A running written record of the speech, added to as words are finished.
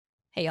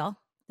Hey, y'all,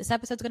 this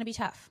episode's going to be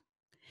tough.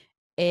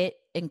 It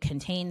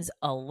contains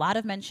a lot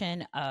of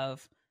mention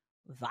of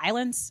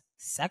violence,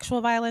 sexual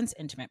violence,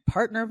 intimate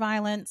partner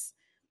violence,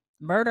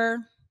 murder,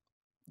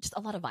 just a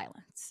lot of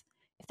violence.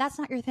 If that's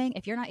not your thing,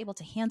 if you're not able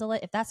to handle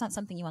it, if that's not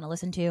something you want to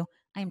listen to,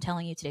 I am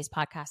telling you today's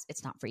podcast,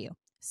 it's not for you.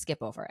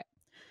 Skip over it.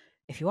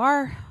 If you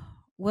are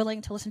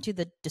willing to listen to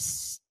the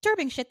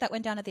disturbing shit that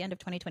went down at the end of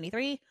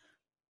 2023,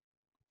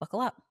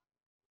 buckle up.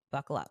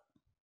 Buckle up.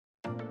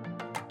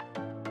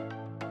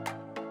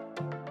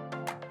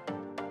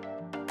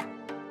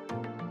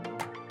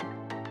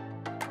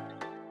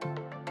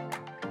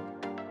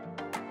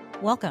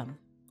 Welcome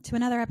to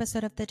another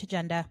episode of The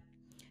Agenda.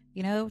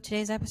 You know,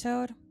 today's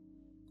episode,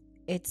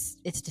 it's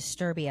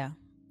Disturbia.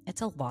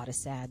 It's a lot of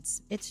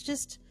sads. It's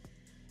just,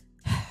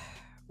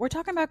 we're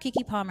talking about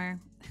Keke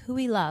Palmer, who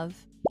we love,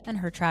 and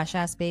her trash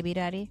ass baby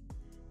daddy.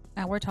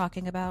 And we're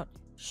talking about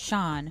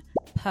Sean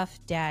Puff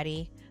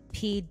Daddy,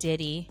 P.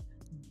 Diddy,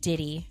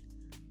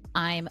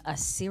 I'm a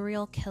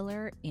serial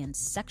killer and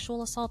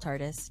sexual assault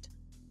artist,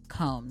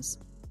 Combs.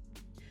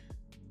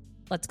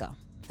 Let's go.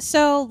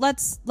 So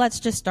let's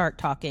just start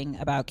talking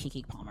about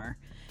Keke Palmer.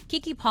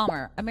 Keke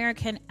Palmer,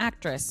 American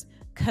actress,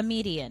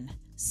 comedian,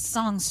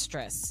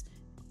 songstress,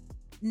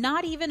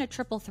 not even a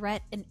triple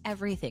threat, an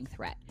everything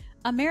threat.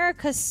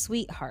 America's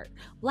sweetheart,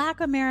 Black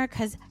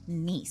America's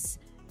niece.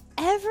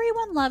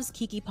 Everyone loves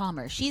Keke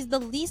Palmer. She's the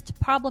least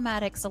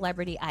problematic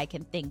celebrity I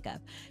can think of.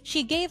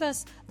 She gave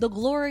us the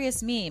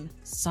glorious meme,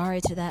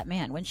 "Sorry to that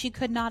man," when she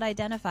could not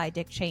identify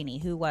Dick Cheney,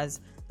 who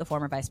was the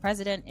former vice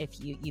president,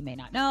 if you may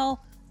not know.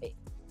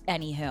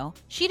 Anywho,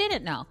 she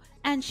didn't know.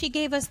 And she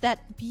gave us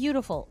that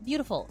beautiful,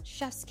 beautiful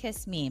chef's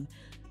kiss meme.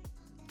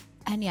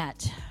 And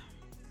yet,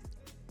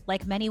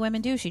 like many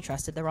women do, she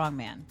trusted the wrong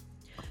man.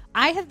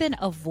 I have been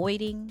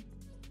avoiding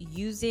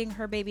using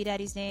her baby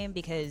daddy's name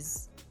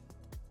because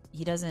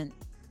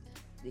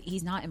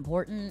he's not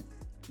important,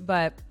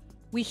 but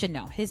we should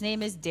know. His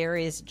name is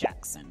Darius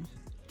Jackson.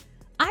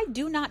 I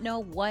do not know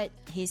what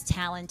his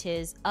talent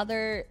is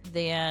other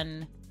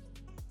than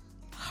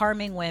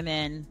harming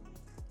women,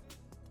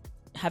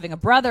 having a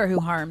brother who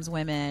harms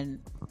women,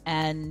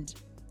 and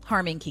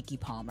harming Keke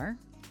Palmer.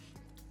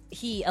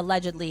 He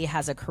allegedly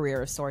has a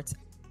career of sorts.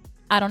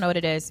 I don't know what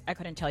it is. I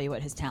couldn't tell you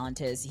what his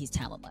talent is. He's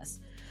talentless.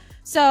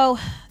 So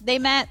they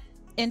met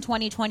in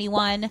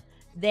 2021.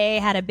 They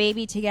had a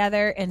baby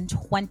together in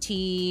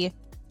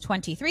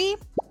 2023,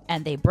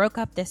 and they broke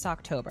up this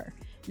October.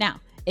 Now,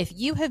 if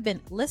you have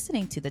been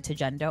listening to the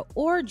Agenda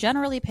or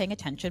generally paying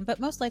attention, but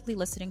most likely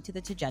listening to the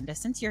Agenda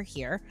since you're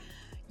here,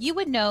 you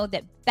would know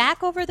that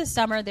back over the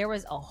summer, there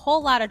was a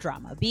whole lot of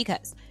drama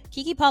because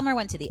Keke Palmer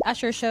went to the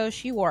Usher show.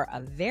 She wore a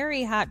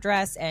very hot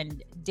dress,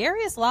 and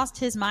Darius lost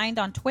his mind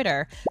on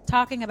Twitter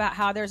talking about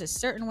how there's a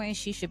certain way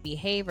she should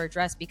behave or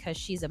dress because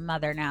she's a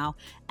mother now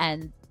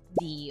and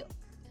the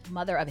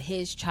mother of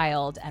his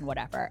child and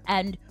whatever.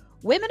 And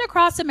women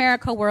across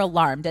America were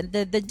alarmed. And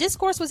the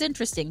discourse was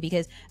interesting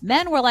because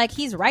men were like,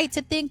 he's right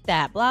to think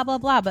that, blah, blah,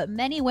 blah. But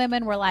many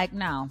women were like,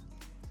 no,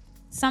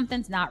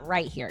 something's not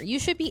right here. You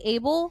should be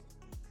able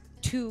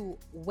to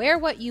wear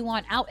what you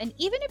want out. And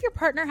even if your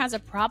partner has a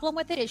problem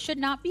with it, it should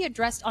not be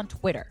addressed on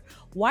Twitter.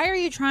 Why are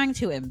you trying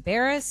to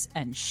embarrass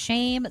and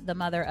shame the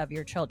mother of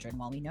your children?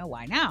 Well, we know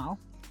why now.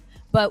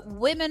 But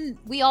women,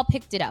 we all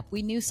picked it up.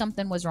 We knew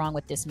something was wrong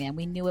with this man.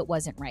 We knew it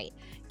wasn't right.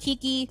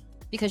 Keke,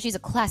 because she's a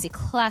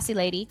classy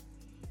lady,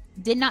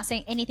 did not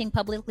say anything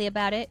publicly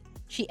about it.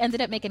 She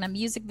ended up making a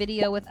music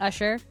video with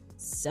Usher.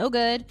 So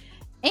good.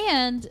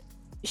 And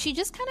she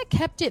just kind of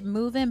kept it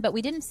moving, but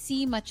we didn't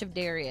see much of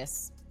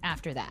Darius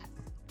after that.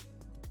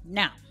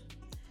 Now,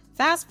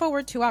 fast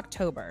forward to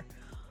October.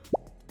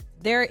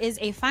 There is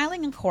a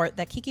filing in court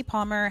that Keke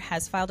Palmer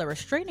has filed a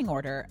restraining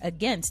order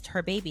against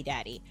her baby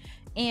daddy.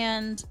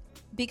 And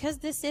because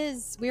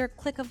we're a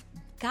clique of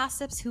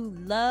gossips who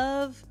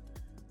love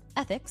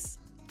ethics,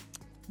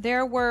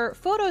 there were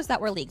photos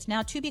that were leaked.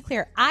 Now, to be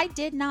clear, I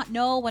did not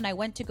know when I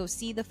went to go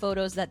see the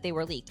photos that they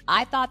were leaked.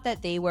 I thought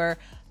that they were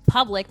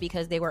public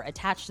because they were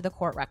attached to the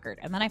court record.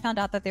 And then I found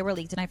out that they were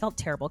leaked and I felt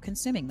terrible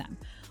consuming them.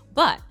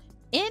 But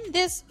in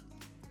this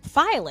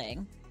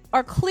filing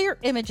are clear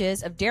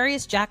images of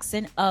Darius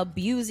Jackson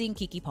abusing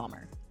Keke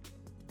Palmer.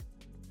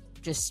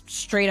 Just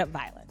straight up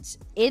violence.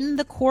 In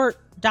the court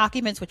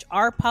documents, which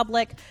are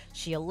public,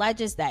 she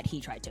alleges that he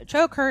tried to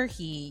choke her.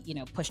 He,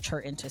 pushed her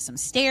into some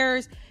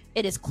stairs.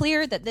 It is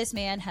clear that this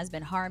man has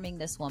been harming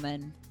this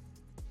woman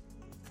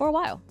for a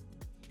while.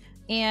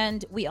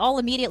 And we all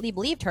immediately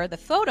believed her. The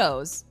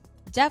photos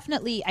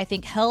definitely, I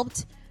think,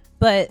 helped,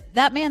 but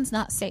that man's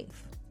not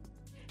safe.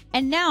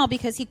 And now,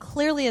 because he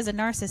clearly is a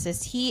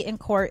narcissist, he in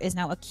court is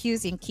now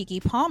accusing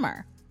Keke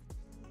Palmer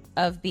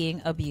of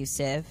being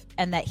abusive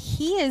and that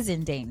he is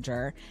in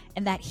danger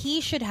and that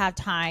he should have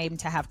time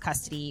to have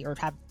custody or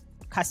have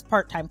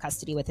part-time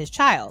custody with his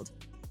child.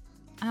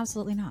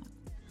 Absolutely not.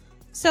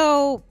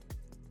 So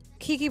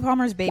Keke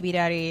Palmer's baby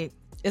daddy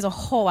is a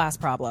whole ass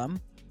problem.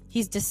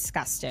 He's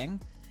disgusting.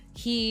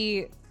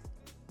 He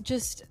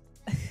just,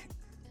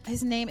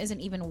 his name isn't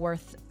even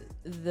worth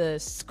the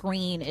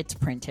screen it's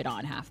printed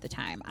on half the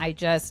time. I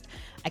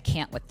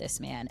can't with this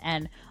man.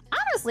 And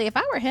honestly, if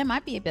I were him,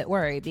 I'd be a bit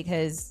worried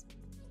because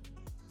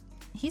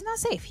he's not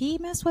safe. He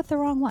messed with the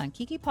wrong one.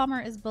 Keke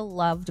Palmer is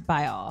beloved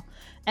by all.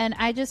 And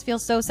I just feel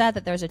so sad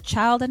that there's a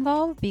child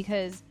involved,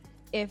 because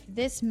if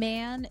this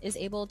man is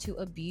able to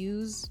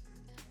abuse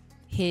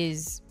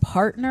his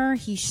partner,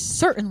 he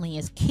certainly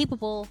is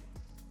capable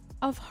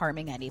of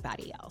harming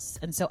anybody else.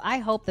 And so I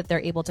hope that they're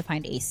able to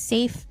find a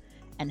safe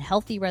and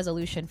healthy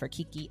resolution for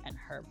Keke and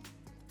her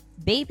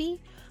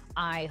baby.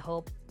 I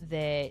hope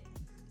that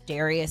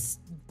Darius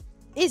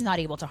is not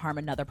able to harm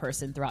another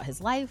person throughout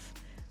his life.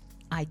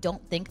 I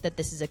don't think that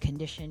this is a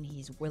condition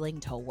he's willing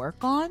to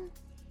work on,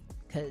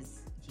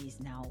 because he's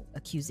now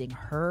accusing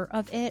her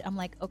of it. I'm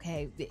like,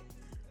 okay,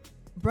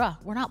 bruh,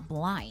 we're not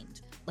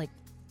blind. Like,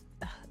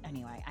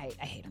 anyway,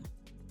 I hate him.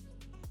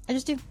 I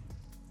just do.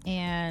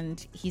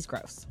 And he's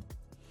gross.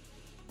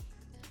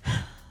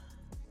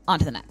 On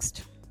to the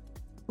next.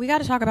 We got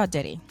to talk about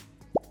Diddy.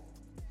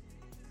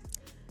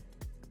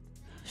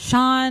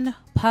 Sean,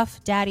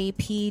 Puff Daddy,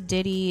 P.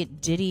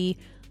 Diddy,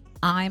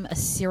 I'm a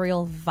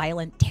serial,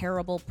 violent,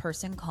 terrible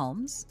person,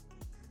 Combs.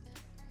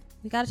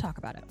 We got to talk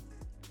about it.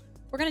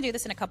 We're going to do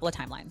this in a couple of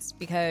timelines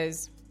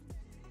because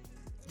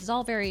it's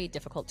all very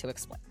difficult to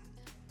explain.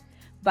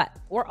 But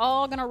we're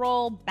all going to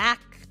roll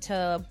back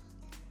to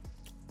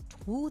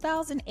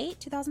 2008,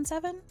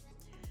 2007.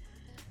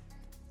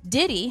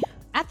 Diddy,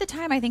 at the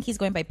time, I think he's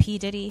going by P.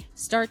 Diddy,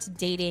 starts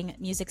dating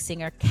music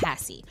singer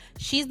Cassie.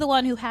 She's the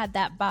one who had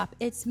that bop,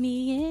 "It's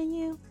Me and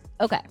You."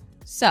 Okay,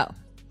 so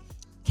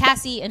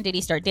Cassie and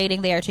Diddy start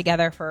dating. They are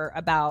together for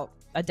about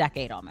a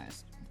decade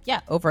almost.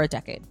 Yeah, over a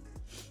decade.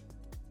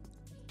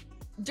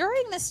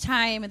 During this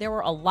time, there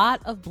were a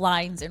lot of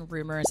blinds and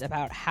rumors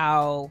about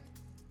how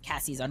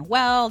Cassie's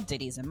unwell,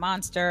 Diddy's a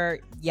monster,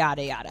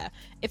 yada, yada.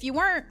 If you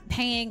weren't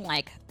paying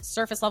like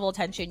surface level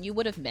attention, you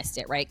would have missed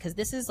it, right? Because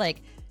this is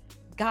like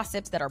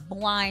gossips that are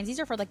blinds. These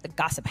are for like the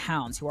gossip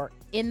hounds who are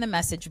in the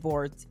message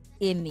boards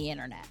in the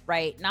internet,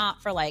 right?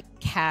 Not for like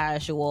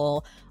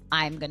casual,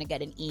 I'm going to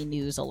get an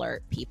e-news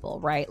alert people,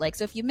 right? Like,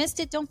 so if you missed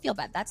it, don't feel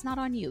bad. That's not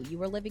on you. You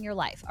were living your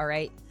life, all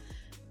right?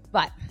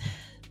 But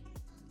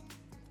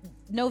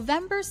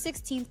November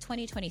 16th,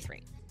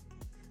 2023,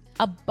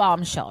 a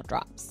bombshell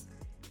drops.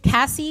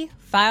 Cassie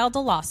filed a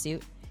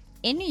lawsuit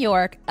in New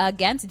York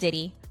against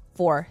Diddy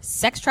for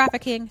sex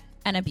trafficking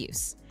and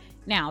abuse.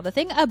 Now, the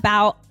thing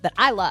that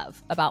I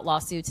love about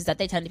lawsuits is that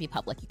they tend to be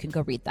public. You can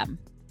go read them.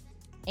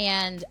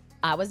 And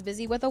I was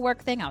busy with a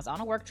work thing. I was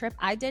on a work trip.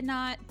 I did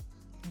not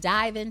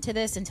dive into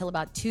this until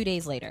about 2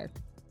 days later.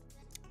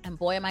 And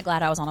boy, am I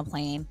glad I was on a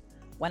plane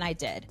when I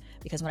did.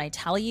 Because when I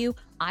tell you,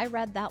 I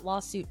read that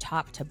lawsuit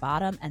top to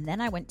bottom, and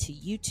then I went to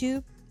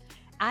YouTube.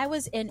 I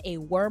was in a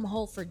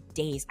wormhole for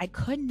days. I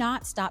could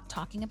not stop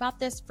talking about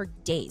this for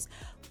days.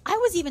 I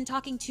was even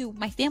talking to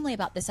my family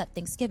about this at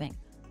Thanksgiving.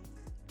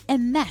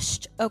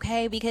 Enmeshed,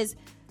 okay? Because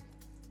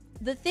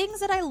the things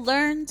that I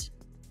learned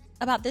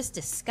about this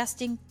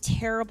disgusting,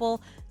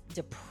 terrible,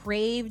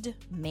 depraved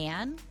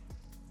man,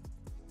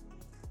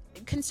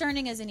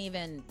 concerning isn't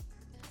even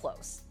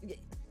close.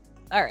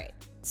 All right,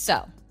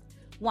 so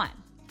 1,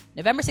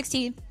 November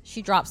 16th,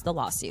 she drops the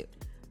lawsuit.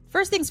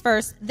 First things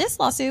first, this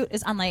lawsuit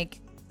is unlike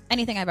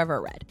anything I've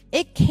ever read.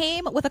 It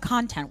came with a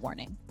content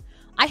warning.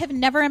 I have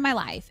never in my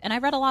life, and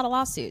I've read a lot of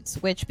lawsuits,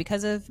 which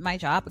because of my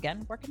job,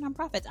 again, working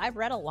nonprofits, I've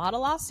read a lot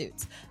of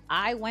lawsuits.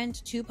 I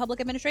went to public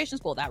administration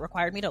school. That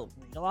required me to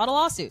read a lot of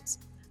lawsuits.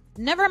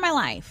 Never in my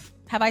life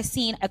have I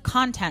seen a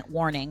content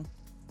warning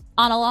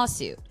on a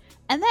lawsuit.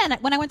 And then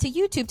when I went to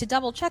YouTube to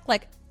double check,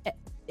 like,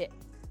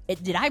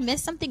 did I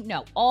miss something?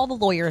 No, all the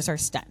lawyers are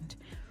stunned.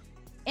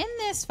 In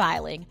this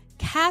filing,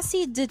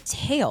 Cassie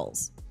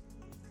details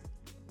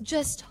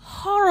just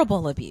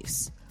horrible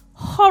abuse.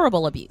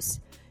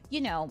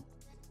 You know,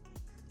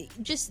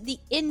 just the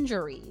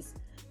injuries,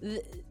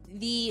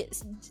 the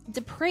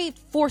depraved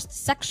forced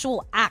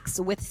sexual acts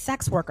with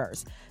sex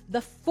workers,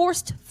 the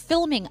forced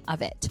filming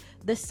of it,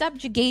 the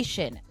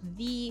subjugation,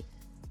 the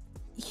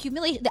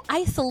humiliation, the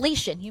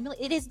isolation.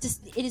 It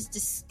is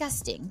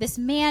disgusting. This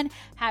man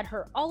had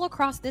her all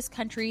across this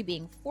country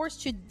being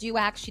forced to do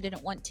acts she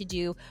didn't want to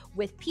do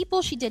with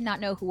people she did not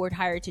know who were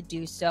hired to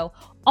do so.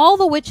 All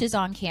the witches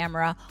on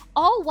camera,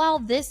 all while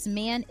this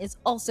man is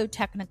also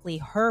technically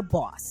her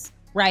boss,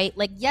 right?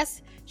 Like,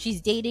 yes,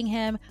 she's dating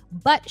him,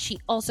 but she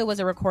also was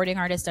a recording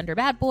artist under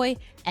Bad Boy.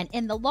 And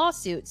in the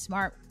lawsuit,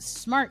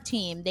 smart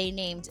team, they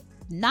named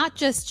not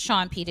just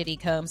Sean P. Diddy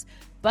Combs,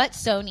 but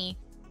Sony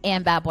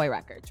and Bad Boy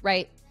Records,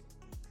 right?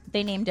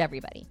 They named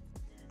everybody.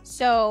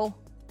 So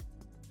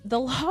the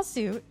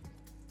lawsuit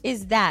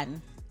is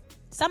then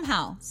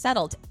somehow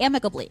settled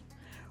amicably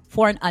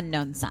for an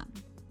unknown sum.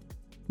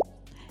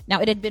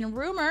 Now, it had been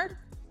rumored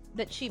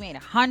that she made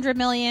 $100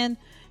 million.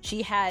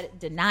 She had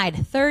denied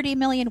 $30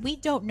 million. We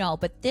don't know,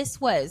 but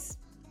this was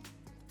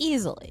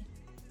easily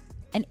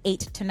an 8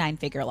 to 9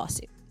 figure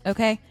lawsuit.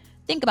 Okay?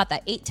 Think about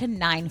that, 8 to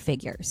 9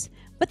 figures.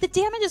 But the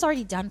damage is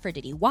already done for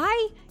Diddy.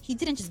 Why he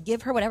didn't just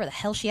give her whatever the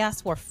hell she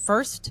asked for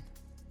first,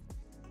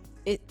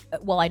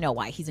 well, I know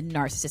why. He's a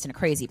narcissist and a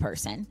crazy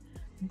person.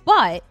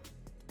 But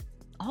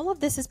all of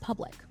this is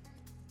public.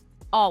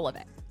 All of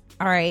it.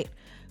 All right.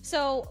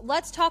 So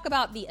let's talk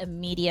about the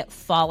immediate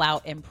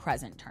fallout in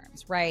present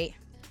terms, right?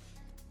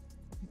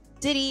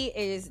 Diddy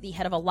is the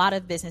head of a lot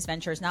of business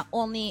ventures. Not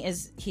only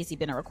has he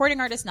been a recording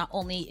artist, not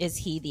only is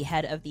he the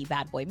head of the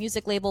Bad Boy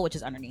music label, which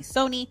is underneath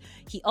Sony,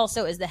 he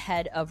also is the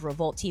head of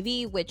Revolt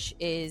TV, which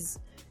is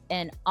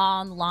an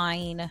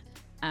online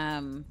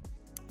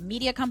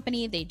media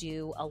company. They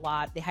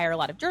hire a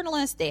lot of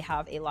journalists. They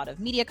have a lot of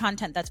media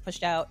content that's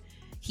pushed out.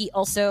 He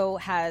also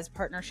has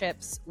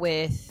partnerships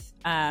with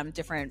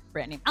different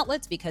brand name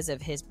outlets because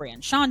of his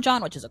brand Sean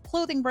John, which is a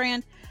clothing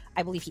brand.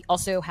 I believe he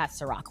also has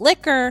Ciroc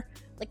Liquor.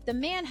 Like, the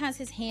man has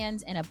his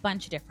hands in a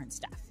bunch of different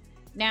stuff.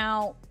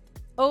 Now,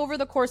 over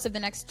the course of the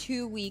next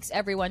 2 weeks,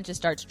 everyone just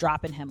starts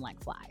dropping him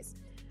like flies.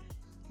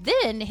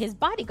 Then his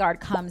bodyguard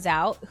comes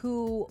out,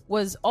 who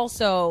was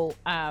also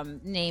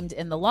named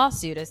in the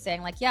lawsuit as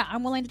saying, like, yeah,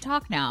 I'm willing to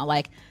talk now.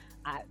 Like,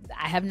 I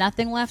have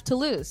nothing left to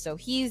lose. So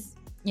he's,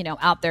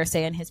 out there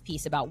saying his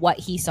piece about what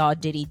he saw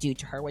Diddy do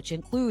to her, which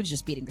includes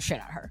just beating the shit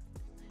out of her.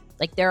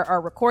 Like, there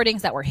are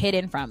recordings that were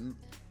hidden from,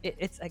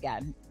 it's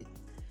again,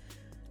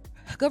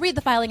 go read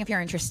the filing if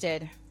you're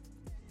interested.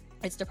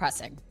 It's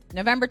depressing.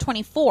 November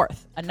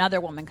 24th,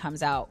 another woman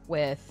comes out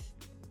with,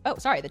 the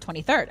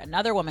 23rd,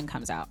 another woman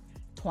comes out.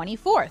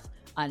 24th,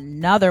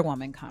 another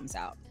woman comes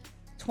out.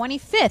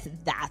 25th,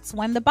 that's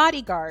when the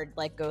bodyguard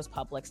goes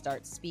public,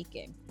 starts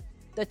speaking.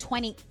 The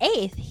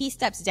 28th, he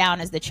steps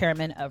down as the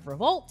chairman of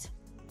Revolt.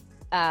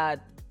 The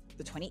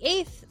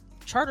 28th,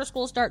 charter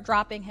schools start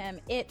dropping him.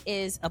 It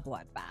is a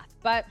bloodbath.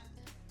 But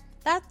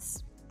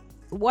that's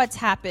what's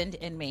happened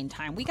in main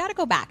time. We got to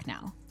go back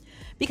now,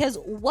 because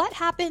what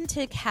happened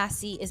to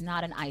Cassie is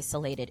not an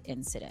isolated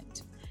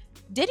incident.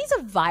 Diddy's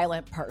a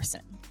violent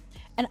person.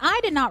 And I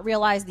did not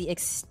realize the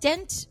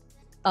extent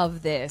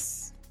of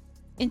this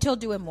until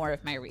doing more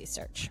of my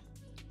research.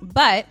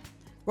 But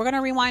we're going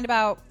to rewind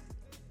about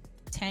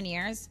 10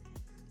 years.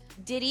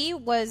 Diddy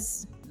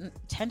was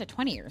 10 to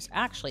 20 years,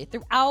 actually.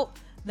 Throughout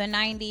the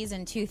 90s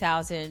and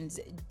 2000s,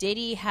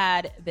 Diddy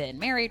had been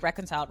married,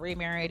 reconciled,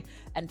 remarried,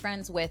 and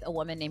friends with a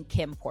woman named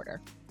Kim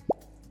Porter.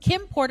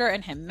 Kim Porter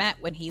and him met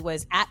when he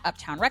was at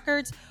Uptown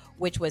Records,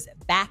 which was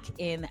back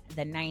in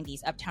the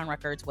 90s. Uptown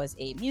Records was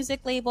a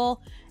music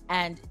label,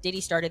 and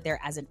Diddy started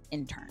there as an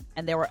intern.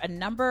 And there were a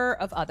number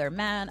of other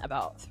men,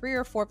 about 3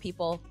 or 4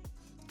 people,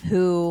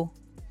 who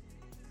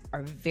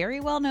are very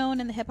well known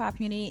in the hip-hop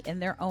community in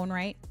their own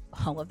right.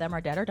 All of them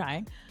are dead or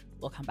dying.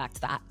 We'll come back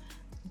to that.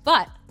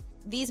 But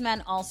these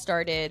men all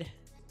started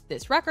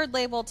this record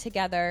label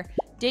together.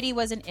 Diddy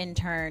was an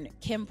intern.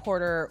 Kim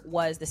Porter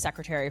was the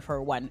secretary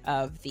for one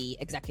of the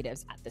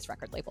executives at this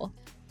record label.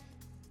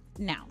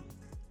 Now,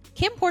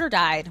 Kim Porter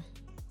died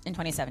in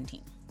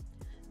 2017.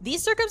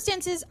 These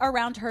circumstances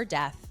around her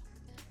death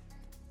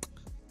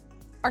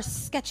are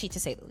sketchy, to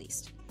say the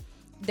least.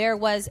 There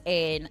was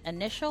an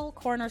initial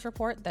coroner's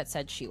report that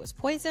said she was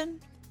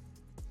poisoned,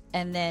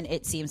 and then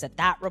it seems that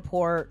that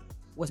report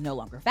was no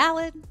longer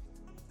valid.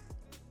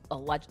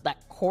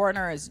 That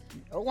coroner is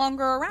no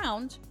longer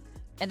around,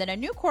 and then a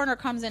new coroner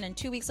comes in and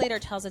 2 weeks later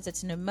tells us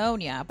it's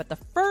pneumonia, but the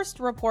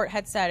first report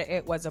had said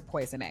it was a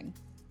poisoning.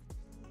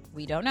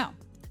 We don't know.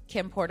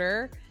 Kim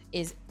Porter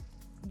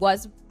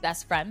was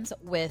best friends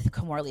with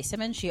Kimora Lee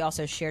Simmons. She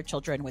also shared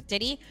children with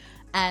Diddy,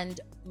 and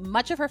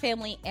much of her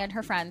family and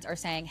her friends are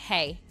saying,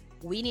 hey,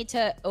 we need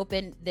to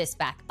open this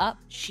back up.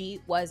 She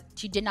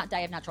did not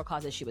die of natural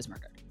causes. She was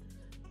murdered.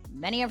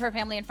 Many of her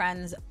family and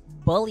friends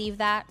believe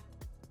that.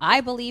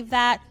 I believe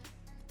that.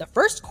 The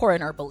first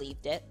coroner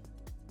believed it.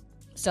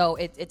 So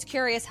it's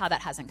curious how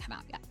that hasn't come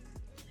out yet.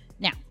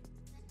 Now,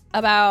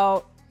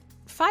 about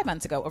 5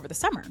 months ago over the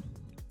summer,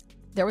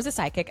 there was a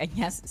psychic, and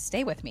yes,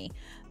 stay with me.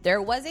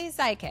 There was a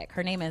psychic.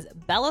 Her name is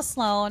Bella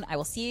Sloan. I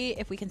will see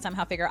if we can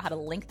somehow figure out how to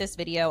link this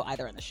video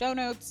either in the show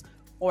notes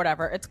or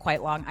whatever. It's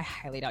quite long. I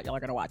highly doubt y'all are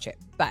going to watch it.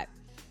 But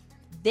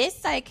this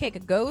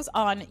psychic goes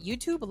on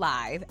YouTube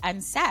Live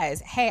and says,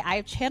 hey,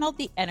 I've channeled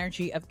the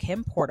energy of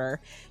Kim Porter.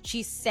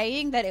 She's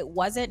saying that it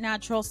wasn't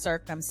natural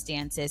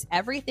circumstances.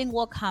 Everything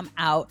will come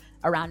out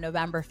around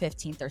November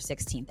 15th or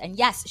 16th. And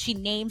yes, she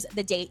names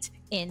the date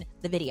in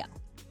the video.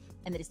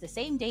 And it is the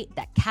same date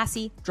that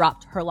Cassie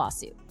dropped her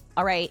lawsuit.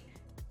 All right.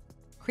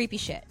 Creepy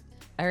shit.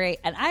 All right.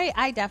 And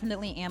I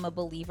definitely am a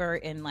believer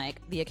in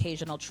the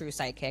occasional true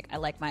psychic. I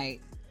like my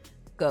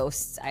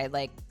ghosts. I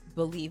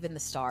believe in the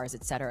stars,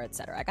 etc.,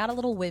 etc. I got a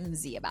little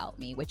whimsy about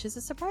me, which is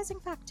a surprising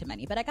fact to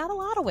many, but I got a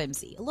lot of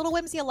whimsy. A little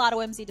whimsy, a lot of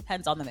whimsy,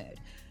 depends on the mood.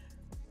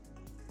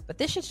 But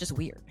this shit's just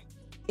weird.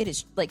 It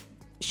is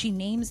she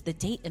names the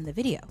date in the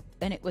video,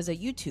 and it was a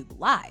YouTube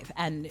Live,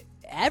 and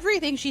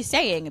everything she's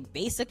saying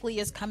basically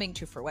is coming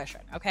to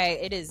fruition. Okay.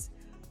 It is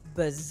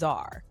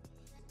bizarre.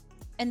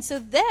 And so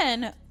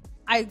then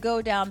I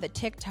go down the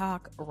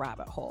TikTok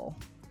rabbit hole,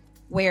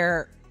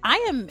 where I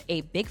am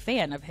a big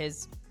fan of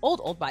his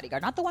old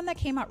bodyguard, not the one that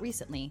came out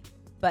recently,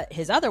 but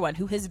his other one,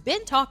 who has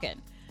been talking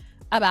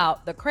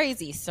about the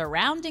crazy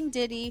surrounding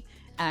Diddy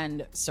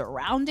and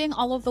surrounding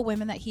all of the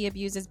women that he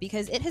abuses,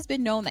 because it has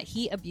been known that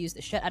he abused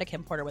the shit out of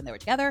Kim Porter when they were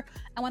together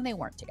and when they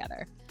weren't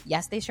together.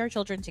 Yes, they share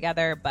children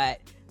together, but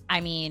I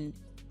mean,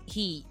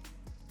 he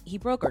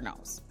broke her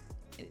nose.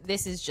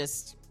 This is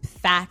just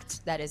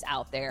fact that is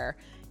out there.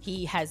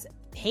 He has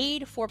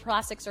paid for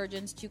plastic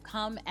surgeons to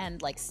come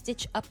and like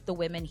stitch up the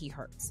women he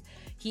hurts.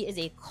 He is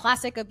a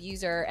classic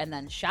abuser and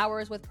then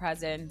showers with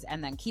presents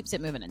and then keeps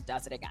it moving and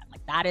does it again.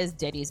 Like, that is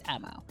Diddy's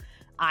MO.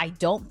 I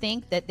don't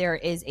think that there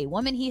is a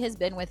woman he has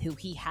been with who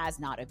he has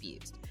not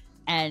abused.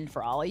 And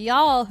for all of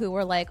y'all who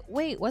were like,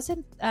 wait,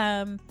 wasn't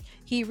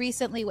he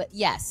recently with...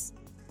 Yes,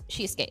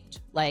 she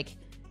escaped. Like,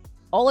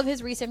 all of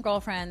his recent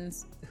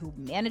girlfriends who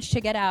managed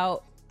to get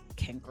out,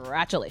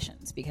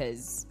 congratulations,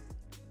 because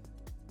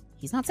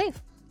he's not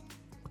safe.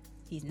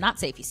 He's not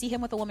safe. You see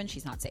him with a woman,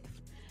 she's not safe.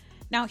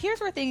 Now, here's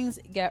where things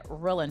get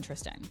real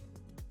interesting.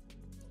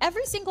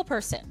 Every single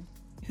person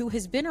who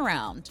has been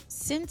around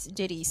since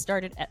Diddy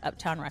started at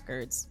Uptown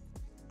Records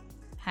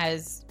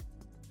has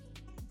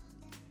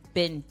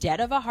been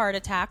dead of a heart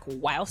attack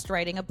whilst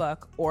writing a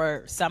book,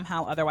 or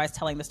somehow otherwise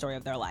telling the story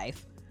of their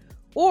life,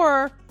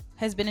 or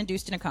has been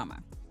induced in a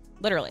coma.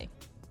 Literally.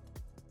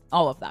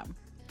 All of them.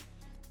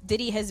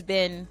 Diddy has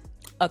been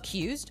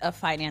accused of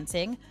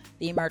financing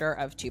the murder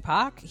of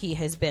Tupac. He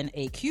has been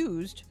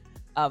accused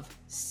of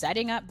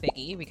setting up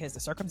Biggie, because the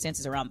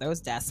circumstances around those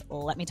deaths,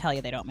 let me tell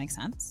you, they don't make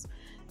sense.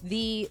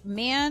 The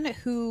man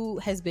who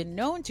has been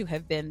known to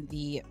have been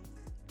the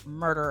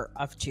murderer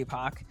of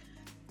Tupac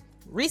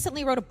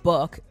recently wrote a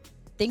book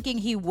thinking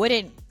he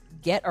wouldn't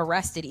get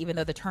arrested, even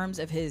though the terms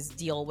of his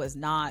deal was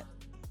not...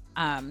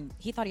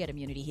 he thought he had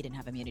immunity. He didn't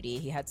have immunity.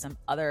 He had some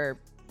other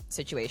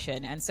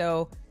situation. And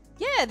so...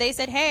 yeah, they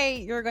said,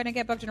 hey, you're going to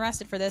get booked and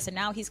arrested for this. And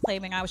now he's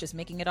claiming I was just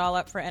making it all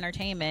up for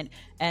entertainment.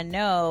 And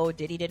no,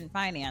 Diddy didn't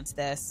finance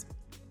this.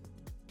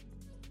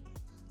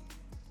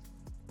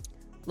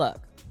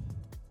 Look,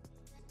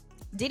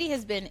 Diddy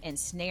has been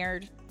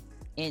ensnared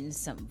in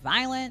some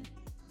violent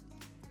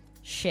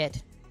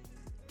shit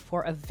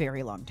for a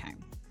very long time.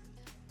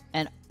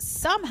 And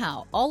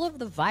somehow all of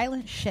the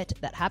violent shit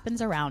that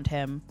happens around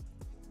him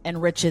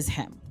enriches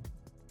him.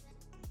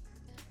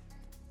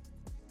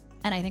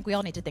 And I think we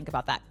all need to think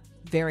about that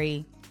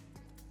very,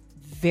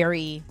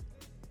 very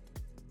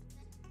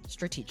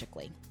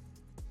strategically.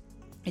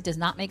 It does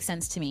not make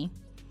sense to me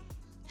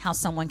how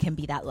someone can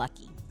be that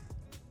lucky.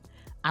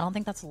 I don't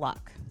think that's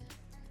luck.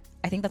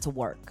 I think that's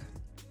work.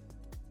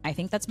 I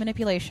think that's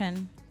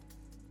manipulation.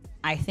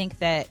 I think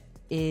that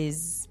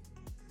is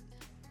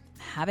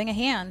having a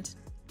hand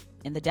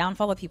in the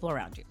downfall of people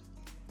around you.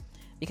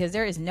 Because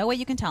there is no way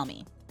you can tell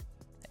me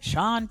that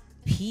Sean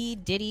P.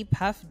 Diddy,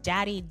 Puff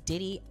Daddy,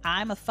 Diddy,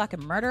 I'm a fucking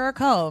murderer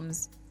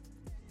Combs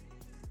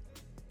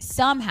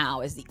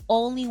somehow is the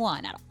only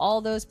one out of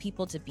all those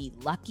people to be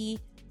lucky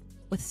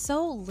with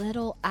so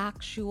little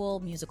actual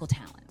musical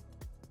talent.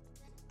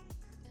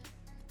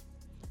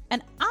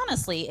 And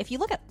honestly, if you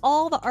look at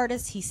all the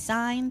artists he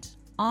signed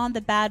on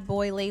the Bad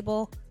Boy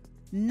label,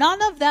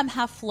 none of them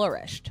have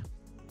flourished.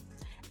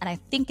 And I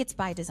think it's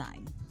by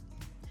design.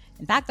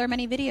 In fact, there are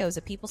many videos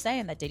of people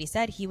saying that Diddy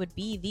said he would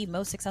be the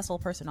most successful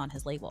person on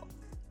his label.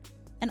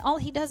 And all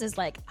he does is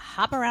like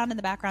hop around in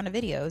the background of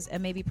videos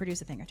and maybe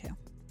produce a thing or two.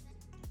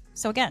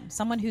 So again,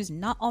 someone who's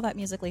not all that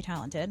musically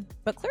talented,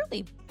 but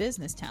clearly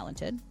business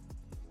talented,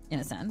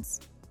 in a sense,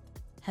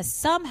 has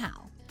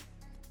somehow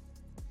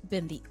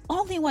been the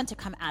only one to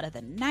come out of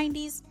the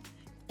 90s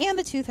and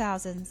the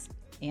 2000s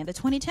and the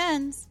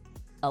 2010s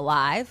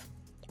alive,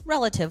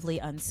 relatively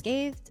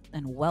unscathed,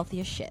 and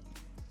wealthy as shit.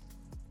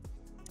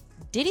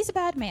 Diddy's a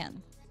bad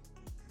man.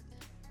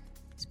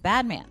 He's a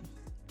bad man.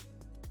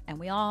 And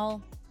we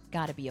all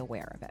got to be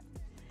aware of it.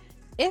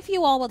 If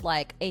you all would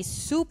like a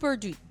super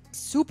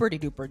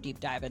duper deep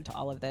dive into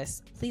all of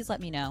this, please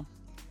let me know.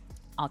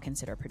 I'll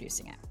consider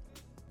producing it.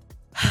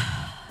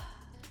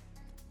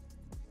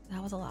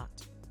 That was a lot.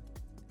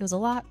 It was a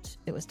lot.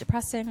 It was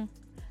depressing,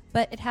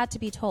 but it had to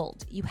be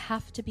told. You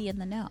have to be in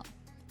the know.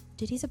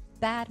 Diddy's a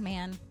bad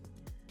man.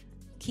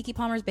 Keke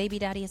Palmer's baby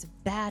daddy is a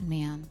bad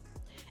man.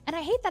 And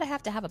I hate that I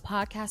have to have a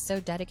podcast so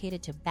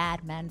dedicated to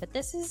bad men, but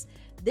this is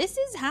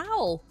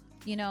how,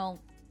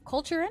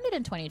 culture ended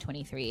in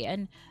 2023.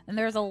 And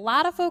there's a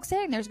lot of folks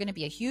saying there's going to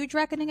be a huge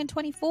reckoning in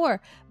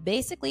 24.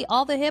 Basically,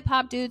 all the hip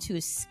hop dudes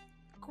who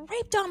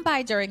scraped on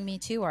by during Me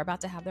Too are about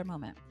to have their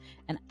moment.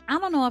 And I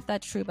don't know if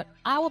that's true, but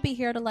I will be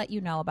here to let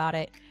you know about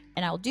it.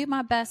 And I will do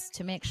my best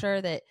to make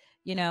sure that,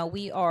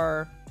 we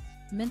are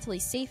mentally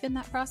safe in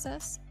that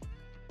process,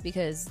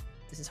 because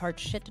this is hard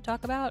shit to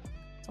talk about.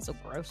 It's also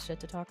gross shit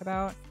to talk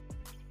about.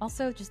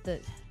 Also, just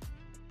the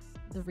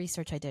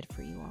research I did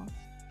for you all.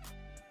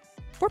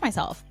 For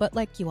myself, but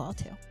like you all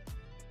too.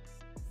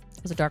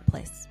 It was a dark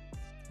place.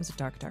 It was a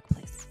dark, dark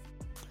place.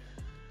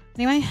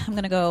 Anyway, I'm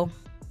gonna go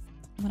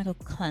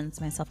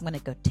cleanse myself. I'm gonna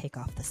go take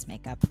off this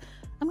makeup.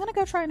 I'm gonna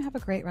go try and have a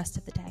great rest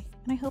of the day.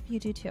 And I hope you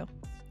do too.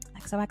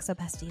 XOXO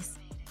besties.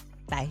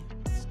 Bye.